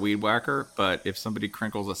won't hear a weed whacker, but if somebody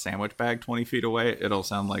crinkles a sandwich bag 20 feet away, it'll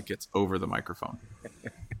sound like it's over the microphone.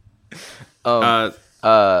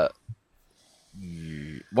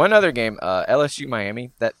 One other game,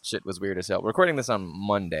 LSU-Miami. That shit was weird as hell. We're recording this on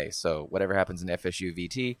Monday, so whatever happens in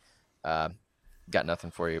FSU-VT, got nothing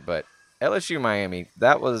for you. But LSU-Miami,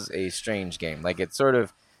 that was a strange game. Like, it sort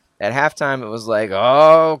of, at halftime, it was like,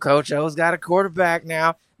 oh, Coach O's got a quarterback now.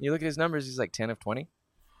 And you look at his numbers, he's like 10 of 20.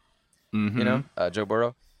 Mm-hmm. You know, Joe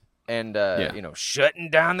Burrow. And, shutting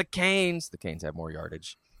down the Canes. The Canes have more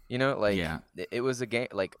yardage. You know, like, it was a game.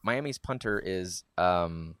 Like, Miami's punter is,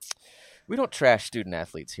 we don't trash student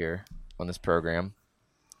athletes here on this program.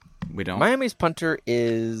 We don't. Miami's punter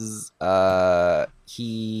is,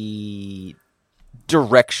 he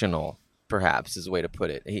directional, perhaps, is a way to put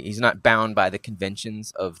it. He's not bound by the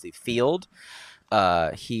conventions of the field.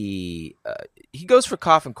 He goes for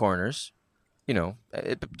coffin corners. You know,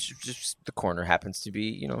 just the corner happens to be,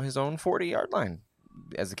 you know, his own 40-yard line,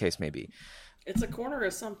 as the case may be. It's a corner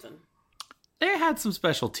or something. They had some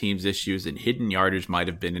special teams issues, and hidden yardage might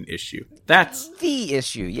have been an issue. That's the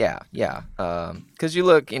issue, yeah. Because you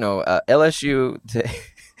look, you know, LSU,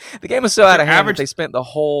 the game was so out of hand that they spent the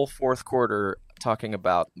whole fourth quarter talking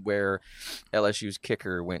about where LSU's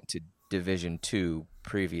kicker went to Division II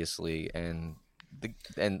previously, and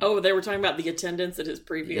they were talking about the attendance at his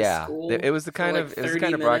previous school. It was the kind of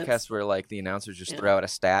broadcast where like the announcers just throw out a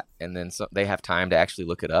stat and then they have time to actually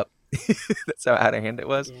look it up. That's how out of hand it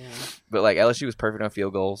was. Yeah. But like LSU was perfect on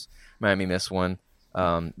field goals. Miami missed one.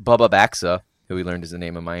 Bubba Baxa, who we learned is the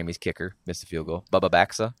name of Miami's kicker, missed a field goal. Bubba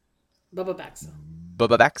Baxa.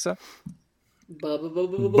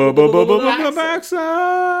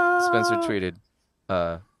 Spencer tweeted,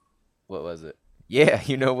 what was it? Yeah,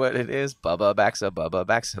 you know what it is? Bubba Baxa.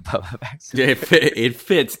 Yeah, it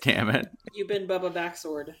fits, damn it. You've been Bubba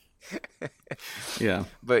Backsword. Yeah.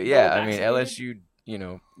 But yeah, I mean, LSU, you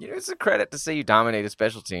know, it's a credit to say you dominated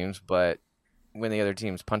special teams, but when the other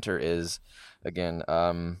team's punter is, again,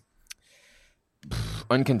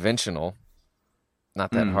 unconventional,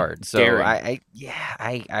 not that hard. So I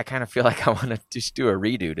kind of feel like I want to just do a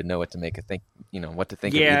redo to know what to make a think, you know, what to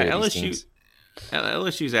think of either of these teams.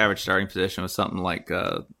 LSU's average starting position was something like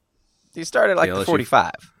he started like the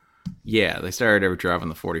 45. Yeah, they started every drive on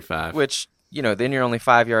the 45. Which, you know, then you're only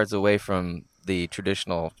 5 yards away from the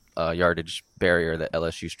traditional yardage barrier that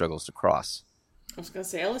LSU struggles to cross. I was going to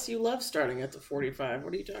say, LSU loves starting at the 45.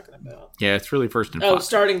 What are you talking about? Yeah, it's really first and 5.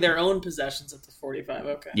 Starting their own possessions at the 45.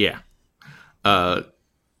 Okay. Yeah.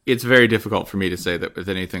 It's very difficult for me to say that with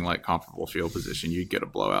anything like comparable field position, you'd get a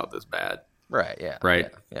blowout this bad. Right, yeah. Right?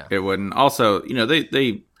 Yeah. It wouldn't. Also, you know,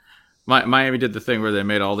 Miami did the thing where they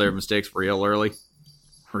made all their mistakes real early,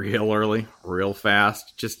 real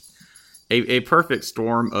fast. Just a perfect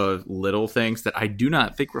storm of little things that I do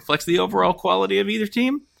not think reflects the overall quality of either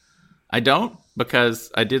team. I don't,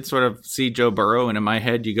 because I did sort of see Joe Burrow, and in my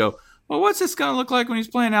head you go, well, what's this going to look like when he's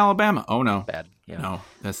playing Alabama? Oh, no. Bad. Yeah. No.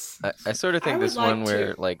 That's. I sort of think this one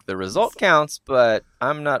where, like, the result counts, but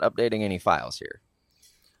I'm not updating any files here.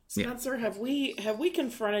 Spencer, have we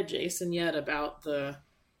confronted Jason yet about the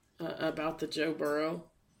Joe Burrow?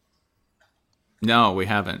 No, we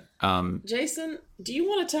haven't. Jason, do you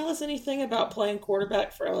want to tell us anything about playing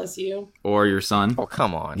quarterback for LSU? Or your son? Oh,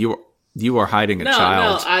 come on. You are hiding a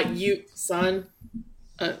child. No, son.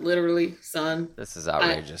 Literally, son. This is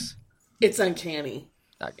outrageous. It's uncanny.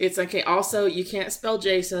 It's uncanny. Also, you can't spell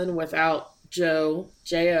Jason without Joe,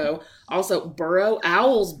 J-O. Also, Burrow,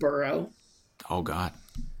 owls burrow. Oh, God.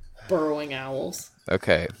 Burrowing owls.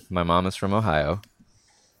 Okay, my mom is from Ohio.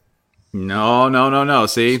 No.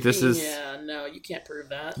 See, this is... Yeah, no, you can't prove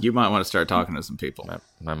that. You might want to start talking to some people.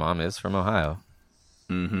 My mom is from Ohio.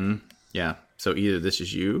 Mm-hmm. Yeah, so either this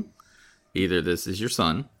is you, either this is your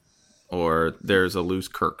son, or there's a loose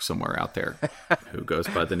Kirk somewhere out there who goes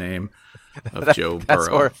by the name of Joe Burrow. That's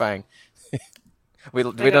horrifying. we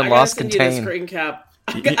done lost contain.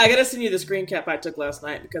 I gotta send you the screen cap I took last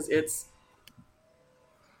night because it's...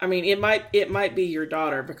 I mean, it might be your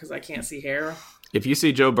daughter because I can't see hair. If you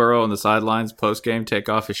see Joe Burrow on the sidelines post game, take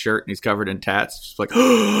off his shirt and he's covered in tats, just like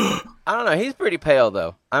I don't know. He's pretty pale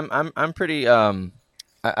though. I'm pretty.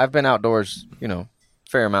 I've been outdoors, you know,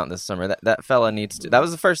 fair amount this summer. That fella needs to. That was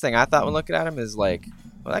the first thing I thought when looking at him is like,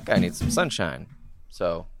 well, that guy needs some sunshine.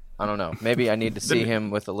 So I don't know. Maybe I need to see him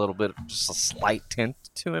with a little bit, just a slight tint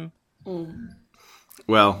to him.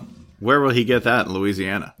 Well, Where will he get that in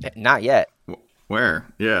Louisiana? Not yet. Where?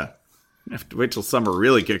 Yeah. You have to wait till summer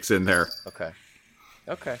really kicks in there. Okay.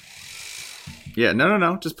 Yeah,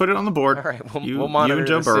 no. Just put it on the board. All right, we'll monitor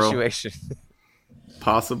the situation.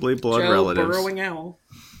 Possibly blood Joe relatives. Burrowing Owl.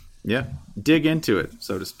 Yeah. Dig into it,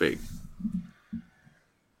 so to speak.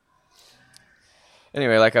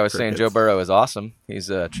 Anyway, like I was saying, Crickets. Joe Burrow is awesome. He's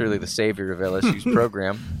truly the savior of LSU's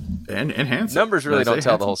program. And handsome. Numbers really don't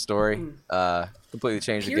tell the handsome. whole story. Completely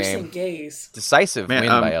changed the Piercing game. gaze. Decisive win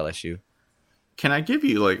by LSU. Can I give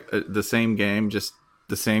you like the same game, just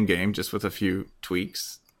with a few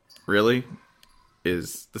tweaks? Really,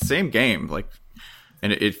 is the same game like,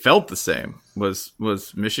 and it felt the same. Was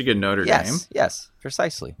Michigan Notre Dame? Yes,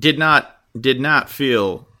 precisely. Did not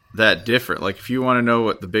feel that different. Like if you want to know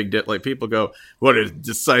what the big like people go, what a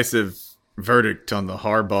decisive verdict on the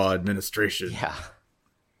Harbaugh administration. Yeah,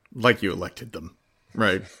 like you elected them,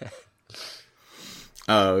 right?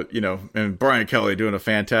 And Brian Kelly doing a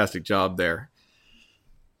fantastic job there.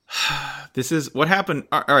 This is what happened.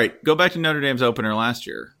 All right, go back to Notre Dame's opener last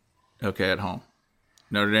year. Okay, at home.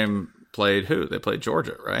 Notre Dame played who? They played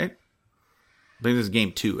Georgia, right? I think this is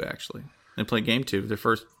game 2, actually. They played game 2, their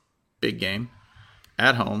first big game,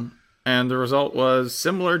 at home. And the result was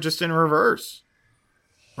similar, just in reverse.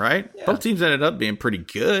 Right? Yeah. Both teams ended up being pretty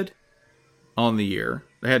good on the year.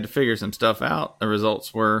 They had to figure some stuff out. The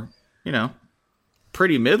results were,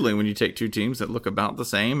 pretty middling when you take two teams that look about the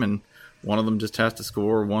same, and one of them just has to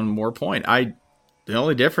score one more point. The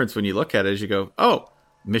only difference when you look at it is you go, oh,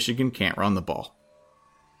 Michigan can't run the ball.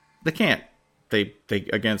 They can't. They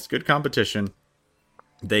against good competition,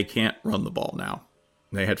 they can't run the ball now.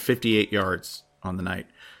 They had 58 yards on the night.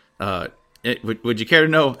 Would you care to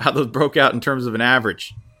know how those broke out in terms of an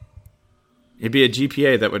average? It'd be a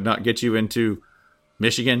GPA that would not get you into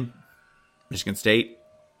Michigan, Michigan State,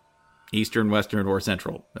 Eastern, Western, or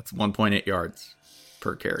Central. That's 1.8 yards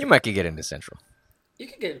per carry. You might could get into Central. You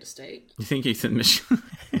could get into State. You think he's in Michigan?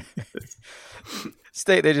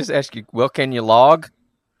 State, they just ask you, well, can you log?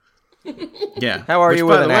 Yeah. How are you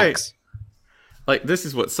with an axe? Like, this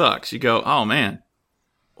is what sucks. You go, oh, man.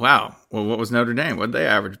 Wow. Well, what was Notre Dame? What did they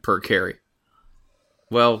average per carry?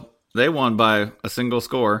 Well, they won by a single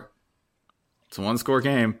score. It's a one-score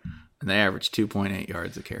game, and they averaged 2.8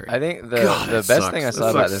 yards a carry. I think the best thing I saw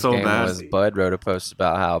about this game was Bud wrote a post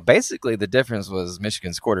about how basically the difference was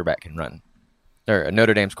Michigan's quarterback can run, or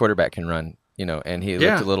Notre Dame's quarterback can run, and he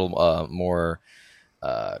looked a little more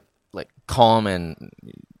like calm and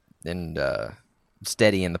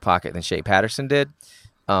steady in the pocket than Shea Patterson did.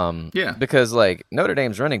 Because like Notre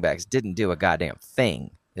Dame's running backs didn't do a goddamn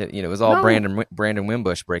thing. It was all Brandon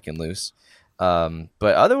Wimbush breaking loose.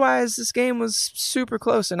 But otherwise, this game was super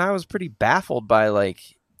close, and I was pretty baffled by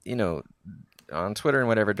on Twitter and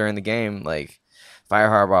whatever during the game, like fire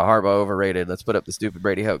Harbaugh overrated. Let's put up the stupid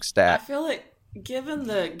Brady hoax stat. I feel like given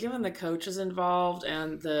the coaches involved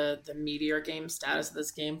and the meteor game status of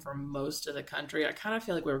this game for most of the country, I kind of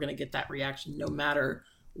feel like we were going to get that reaction no matter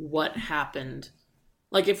what happened.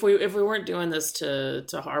 Like if we weren't doing this to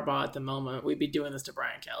Harbaugh at the moment, we'd be doing this to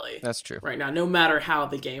Brian Kelly. That's true. Right now, no matter how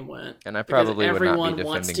the game went. And I probably would not be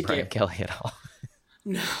defending Brian Kelly at all.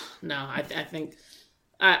 No. I think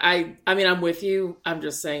I mean I'm with you. I'm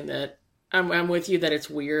just saying that I'm with you that it's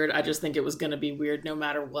weird. I just think it was going to be weird no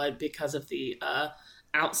matter what because of the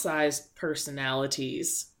outsized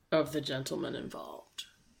personalities of the gentlemen involved.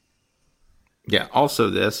 Yeah. Also,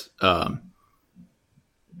 this.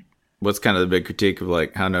 What's kind of the big critique of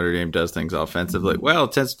like how Notre Dame does things offensively? Well,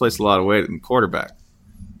 it tends to place a lot of weight in the quarterback,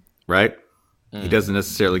 right? He doesn't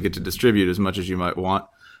necessarily get to distribute as much as you might want,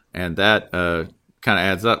 and that kind of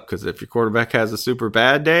adds up because if your quarterback has a super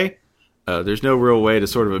bad day, there's no real way to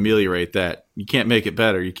sort of ameliorate that. You can't make it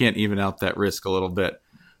better. You can't even out that risk a little bit.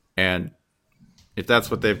 And if that's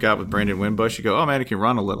what they've got with Brandon Wimbush, you go, oh man, he can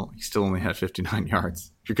run a little. He still only had 59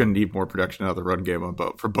 yards. You're going to need more production out of the run game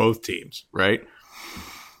for both teams, right?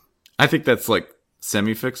 I think that's like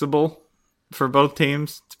semi-fixable for both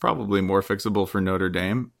teams. It's probably more fixable for Notre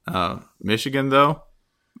Dame. Michigan, though,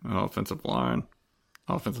 offensive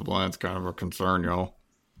line's kind of a concern, y'all.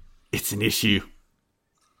 It's an issue.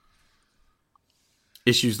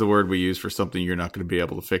 Issue's the word we use for something you're not going to be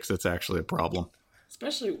able to fix that's actually a problem.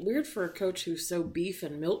 Especially weird for a coach who's so beef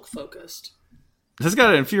and milk focused. This has got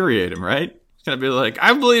to infuriate him, right? He's going to be like,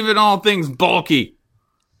 I believe in all things bulky.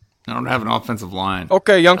 I don't have an offensive line.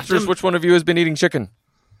 Okay, youngsters, which one of you has been eating chicken?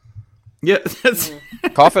 Yeah, that's...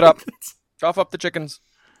 Cough it up. Cough up the chickens.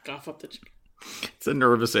 Cough up the chicken. It's a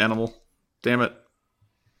nervous animal. Damn it.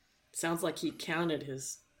 Sounds like he counted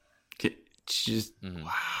his...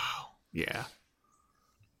 Wow. Yeah.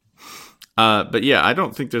 But yeah, I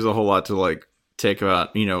don't think there's a whole lot to like take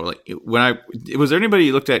about. Like was there anybody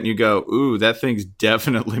you looked at and you go, "Ooh, that thing's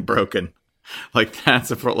definitely broken." Like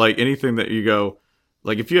that's like anything that you go,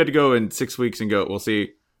 like if you had to go in 6 weeks and go, "Well,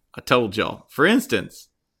 see, I told y'all." For instance,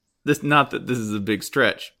 not that this is a big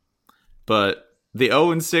stretch, but the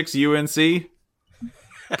 0-6 UNC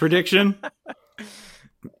prediction.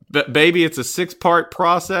 But baby, it's a 6-part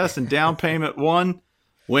process, and down payment 1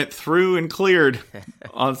 went through and cleared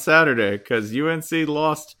on Saturday because UNC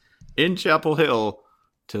lost in Chapel Hill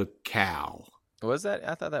to Cal. Was that?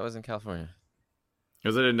 I thought that was in California.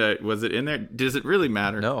 Was it in there? Does it really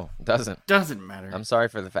matter? No, it doesn't. Doesn't matter. I'm sorry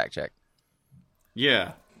for the fact check.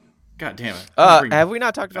 Yeah. God damn it. Have we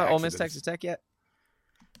not talked about Ole Miss Texas Tech yet?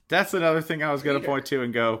 That's another thing I was going to point to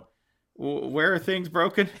and go, where are things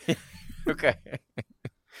broken? Okay.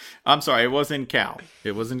 I'm sorry. It was in Cal.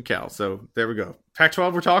 So there we go.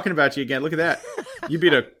 Pac-12, we're talking about you again. Look at that. You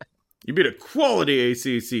beat a quality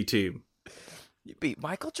ACC team. You beat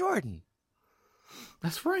Michael Jordan.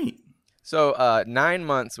 That's right. So 9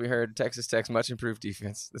 months, we heard Texas Tech's much improved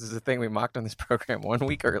defense. This is a thing we mocked on this program 1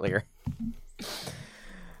 week earlier.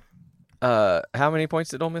 How many points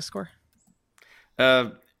did Ole Miss score?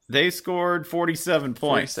 They scored 47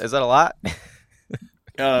 points. Is that a lot?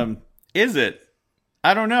 Is it?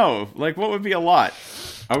 I don't know. Like, what would be a lot?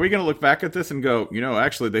 Are we going to look back at this and go,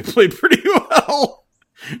 actually, they played pretty well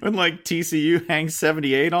when, like, TCU hangs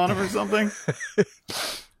 78 on them or something?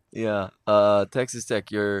 Yeah. Texas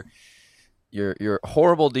Tech, your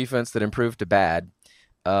horrible defense that improved to bad.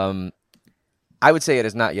 I would say it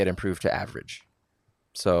has not yet improved to average.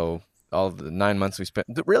 So all of the 9 months we spent,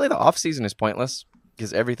 really the offseason is pointless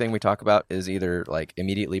because everything we talk about is either like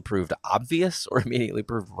immediately proved obvious or immediately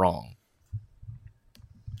proved wrong.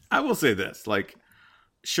 I will say this, like,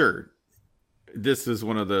 sure, this is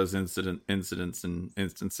one of those incidents and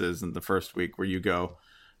instances in the first week where you go,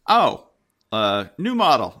 new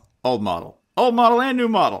model, old model and new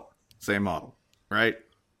model, same model, right?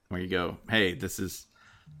 Where you go, hey, this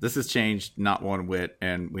has changed not one whit,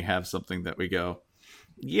 and we have something that we go,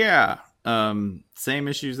 yeah, same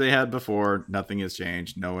issues they had before, nothing has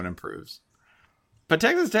changed, no one improves. But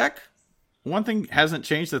Texas Tech, one thing hasn't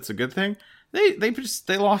changed that's a good thing.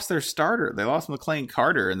 They lost their starter. They lost McLean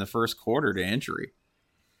Carter in the first quarter to injury.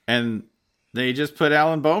 And they just put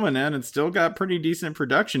Alan Bowman in and still got pretty decent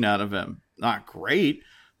production out of him. Not great,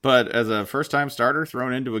 but as a first-time starter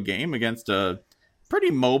thrown into a game against a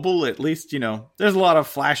pretty mobile, at least, there's a lot of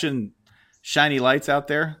flashing, shiny lights out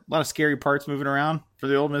there. A lot of scary parts moving around for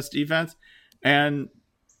the Ole Miss defense. And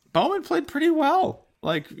Bowman played pretty well.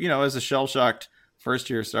 Like, as a shell-shocked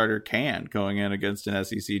first-year starter can going in against an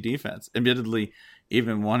SEC defense. Admittedly,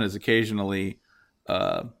 even one is occasionally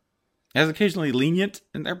lenient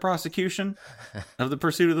in their prosecution of the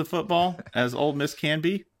pursuit of the football, as Ole Miss can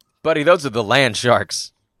be. Buddy, those are the land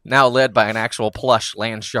sharks, now led by an actual plush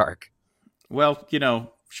land shark. Well,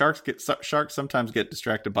 sharks sometimes get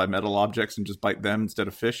distracted by metal objects and just bite them instead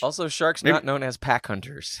of fish. Also, sharks not known as pack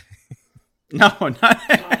hunters. No, not.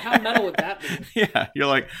 God, how metal would that be? Yeah, you're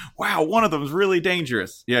like, wow, one of them is really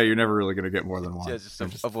dangerous. Yeah, you're never really going to get more than one. Just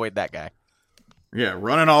avoid that guy. Yeah,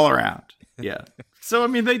 running all around. Yeah. So, I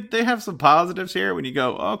mean, they have some positives here when you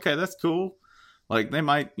go, okay, that's cool. Like, they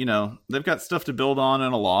might, they've got stuff to build on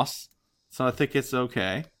in a loss. So I think it's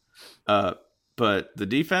okay. But the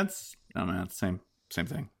defense, oh man, same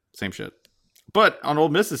thing. Same shit. But on Ole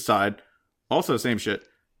Miss's side, also same shit.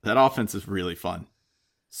 That offense is really fun.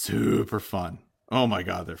 Super fun. Oh my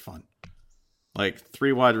God, they're fun. Like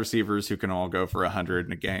 3 wide receivers who can all go for 100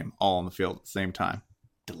 in a game, all on the field at the same time.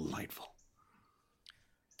 Delightful.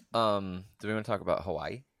 Do we want to talk about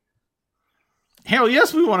Hawaii? Hell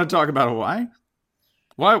yes, we want to talk about Hawaii.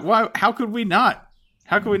 Why? How could we not?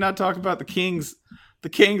 How could we not talk about the kings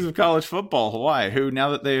of college football, Hawaii, who now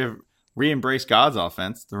that they have re-embraced God's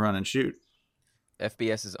offense, the run and shoot.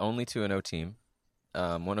 FBS is only 2-0 team.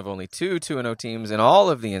 One of only 2 2-0 teams in all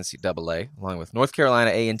of the NCAA, along with North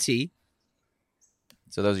Carolina A&T.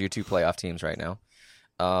 So those are your 2 playoff teams right now.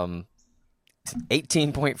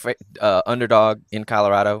 18-point underdog in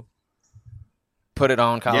Colorado. Put it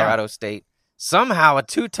on Colorado State. Somehow a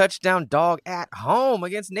 2-touchdown dog at home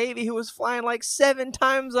against Navy, who was flying like 7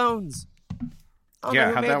 time zones. How'd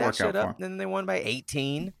that work out for them? Then they won by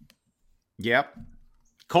 18. Yep.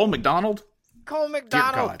 Cole McDonald. Dear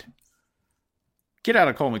God. Get out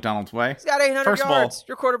of Cole McDonald's way. He's got 800 First yards. of all,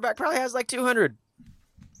 your quarterback probably has like 200.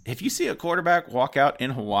 If you see a quarterback walk out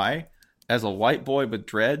in Hawaii as a white boy with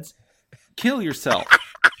dreads, kill yourself.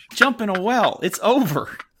 Jump in a well. It's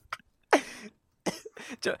over.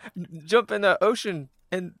 Jump in the ocean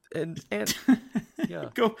and Yeah.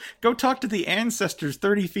 Go talk to the ancestors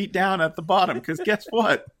 30 feet down at the bottom, because guess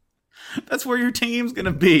what? That's where your team's going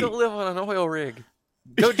to be. Go live on an oil rig.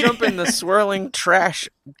 Go jump in the swirling trash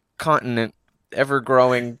continent,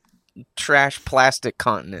 ever-growing trash plastic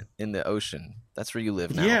continent in the ocean. That's where you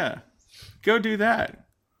live now. Yeah. Go do that.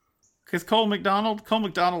 Because Cole McDonald,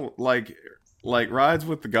 like rides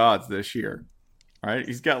with the gods this year. Right?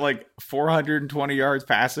 He's got like 420 yards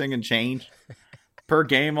passing and change per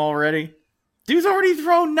game already. Dude's already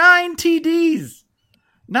thrown 9 TDs.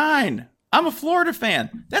 9. I'm a Florida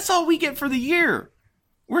fan. That's all we get for the year.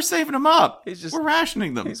 We're saving them up. We're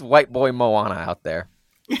rationing them. He's white boy Moana out there.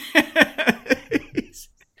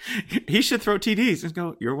 He should throw TDs and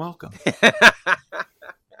go, "You're welcome."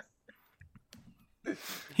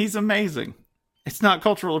 He's amazing. It's not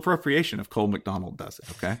cultural appropriation if Cole McDonald does it,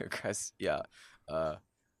 okay? Because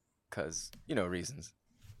reasons.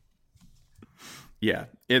 Yeah,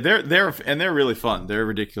 they're really fun. They're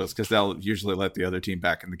ridiculous because they'll usually let the other team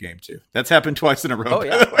back in the game too. That's happened twice in a row. Oh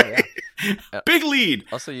yeah. Big lead.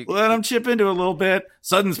 Also, you let them chip into a little bit.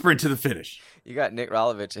 Sudden sprint to the finish. You got Nick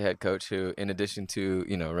Rolovich, a head coach, who, in addition to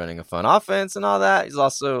running a fun offense and all that, he's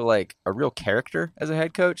also like a real character as a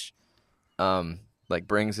head coach. Like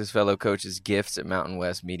brings his fellow coaches gifts at Mountain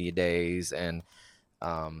West Media Days, and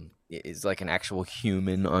is like an actual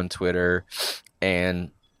human on Twitter.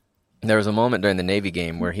 And there was a moment during the Navy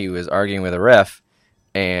game where he was arguing with a ref,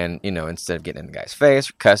 and instead of getting in the guy's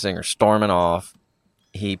face or cussing or storming off,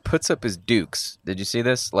 he puts up his dukes. Did you see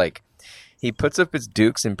this? Like, he puts up his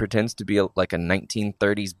dukes and pretends to be like a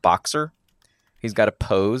 1930s boxer. He's got a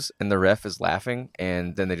pose, and the ref is laughing,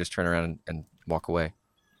 and then they just turn around and walk away.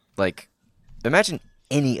 Like, imagine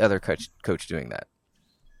any other coach doing that.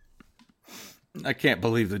 I can't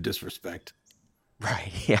believe the disrespect.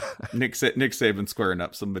 Right, yeah. Nick Saban squaring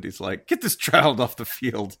up. Somebody's like, "Get this child off the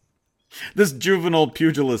field. This juvenile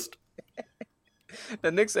pugilist."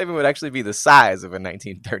 Now, Nick Saban would actually be the size of a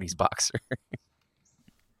 1930s boxer.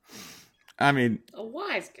 I mean, a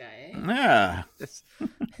wise guy. Yeah. Why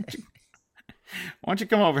don't you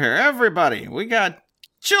come over here, everybody? We got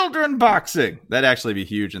children boxing. That'd actually be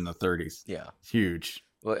huge in the 30s. Yeah, huge.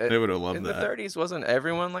 Well, they would have loved in that. In the 30s, wasn't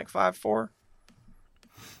everyone like 5'4"?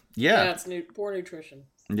 Yeah, it's poor nutrition.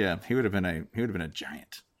 Yeah, he would have been a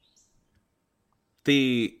giant.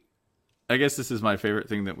 I guess this is my favorite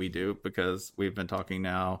thing that we do, because we've been talking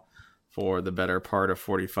now for the better part of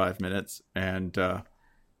 45 minutes, and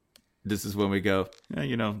this is when we go,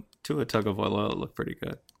 Tua Tagovailoa looked pretty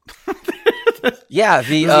good. Yeah,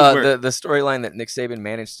 the storyline that Nick Saban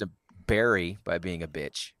managed to bury by being a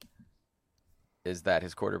bitch is that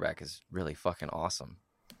his quarterback is really fucking awesome.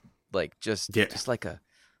 Like just like a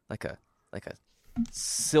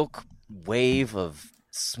silk wave of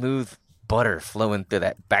smooth butter flowing through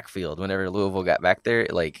that backfield whenever Louisville got back there.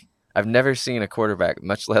 Like, I've never seen a quarterback,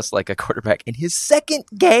 much less like a quarterback in his second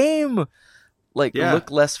game,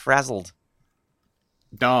 look less frazzled.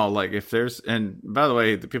 No, like if there's, and by the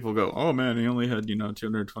way, the people go, "Oh man, he only had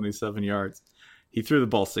 227 yards." He threw the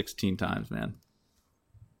ball 16 times, man.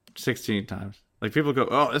 16 times. Like, people go,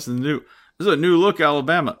 "Oh, this is a new look,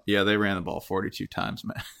 Alabama." Yeah, they ran the ball 42 times,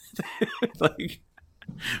 man. Like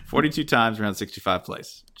 42 times around 65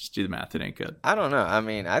 plays. Just do the math. It ain't good. I don't know. I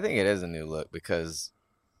mean, I think it is a new look because,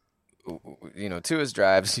 Tua's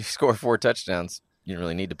drives, you score 4 touchdowns, you don't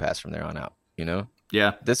really need to pass from there on out,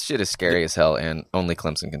 Yeah. This shit is scary as hell, and only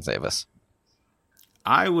Clemson can save us.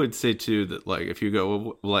 I would say, too, that, like, if you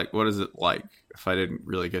go, like, what is it like if I didn't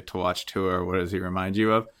really get to watch Tua, or what does he remind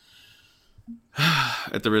you of?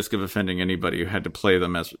 At the risk of offending anybody who had to play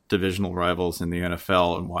them as divisional rivals in the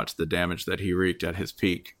NFL and watch the damage that he wreaked at his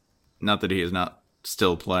peak. Not that he is not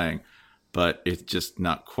still playing, but it's just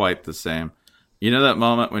not quite the same. That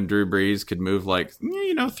moment when Drew Brees could move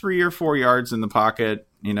 3 or 4 yards in the pocket,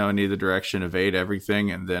 in either direction, evade everything,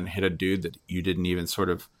 and then hit a dude that you didn't even sort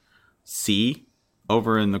of see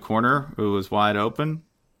over in the corner who was wide open?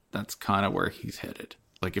 That's kind of where he's headed.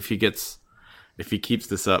 Like, if he keeps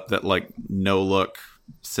this up, that no look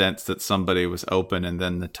sense that somebody was open, and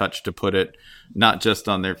then the touch to put it not just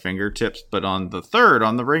on their fingertips, but on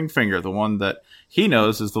the ring finger, the one that he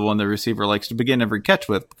knows is the one the receiver likes to begin every catch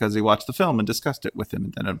with because he watched the film and discussed it with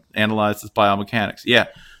him and then analyzed his biomechanics. Yeah,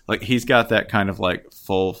 he's got that kind of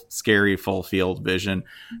scary full field vision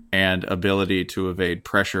and ability to evade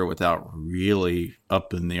pressure without really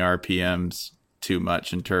upping the RPMs too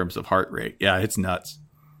much in terms of heart rate. Yeah, it's nuts.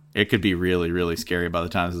 It could be really, really scary by the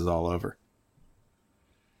time this is all over.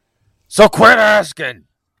 So quit asking.